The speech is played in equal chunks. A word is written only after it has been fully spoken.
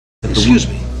Excuse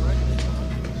me.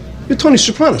 You're Tony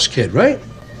Soprano's kid, right?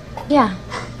 Yeah.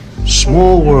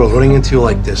 Small world running into you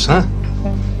like this, huh?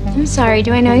 I'm sorry,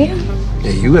 do I know you?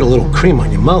 Yeah, you got a little cream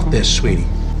on your mouth there, sweetie.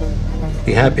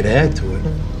 Be happy to add to it.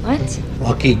 What?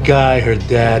 Lucky guy, her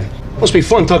dad. Must be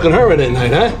fun tucking her in at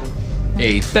night, huh?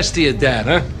 Hey, best to your dad,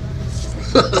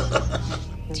 huh?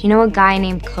 Do you know a guy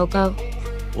named Coco?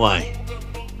 Why?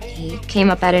 He came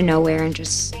up out of nowhere and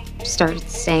just started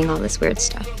saying all this weird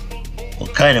stuff.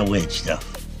 What kind of weird stuff?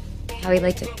 How he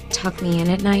liked to tuck me in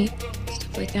at night,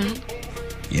 stuff like that.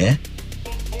 Yeah?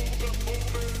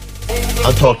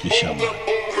 I'll talk to someone.